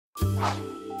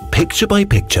Picture by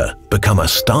picture, become a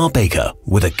star baker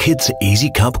with a Kids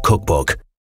Easy Cup Cookbook.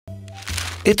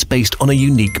 It's based on a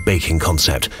unique baking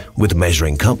concept, with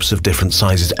measuring cups of different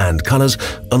sizes and colors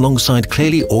alongside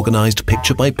clearly organized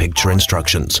picture-by-picture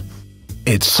instructions.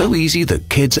 It's so easy that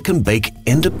kids can bake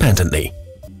independently.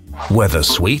 Whether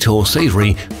sweet or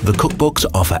savory, the cookbooks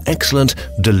offer excellent,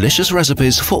 delicious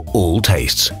recipes for all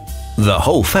tastes. The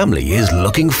whole family is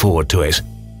looking forward to it.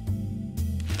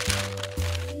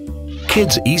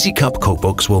 Kids Easy Cup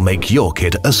Cookbooks will make your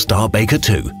kid a star baker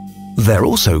too. They're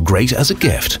also great as a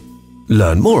gift.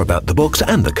 Learn more about the books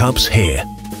and the cups here.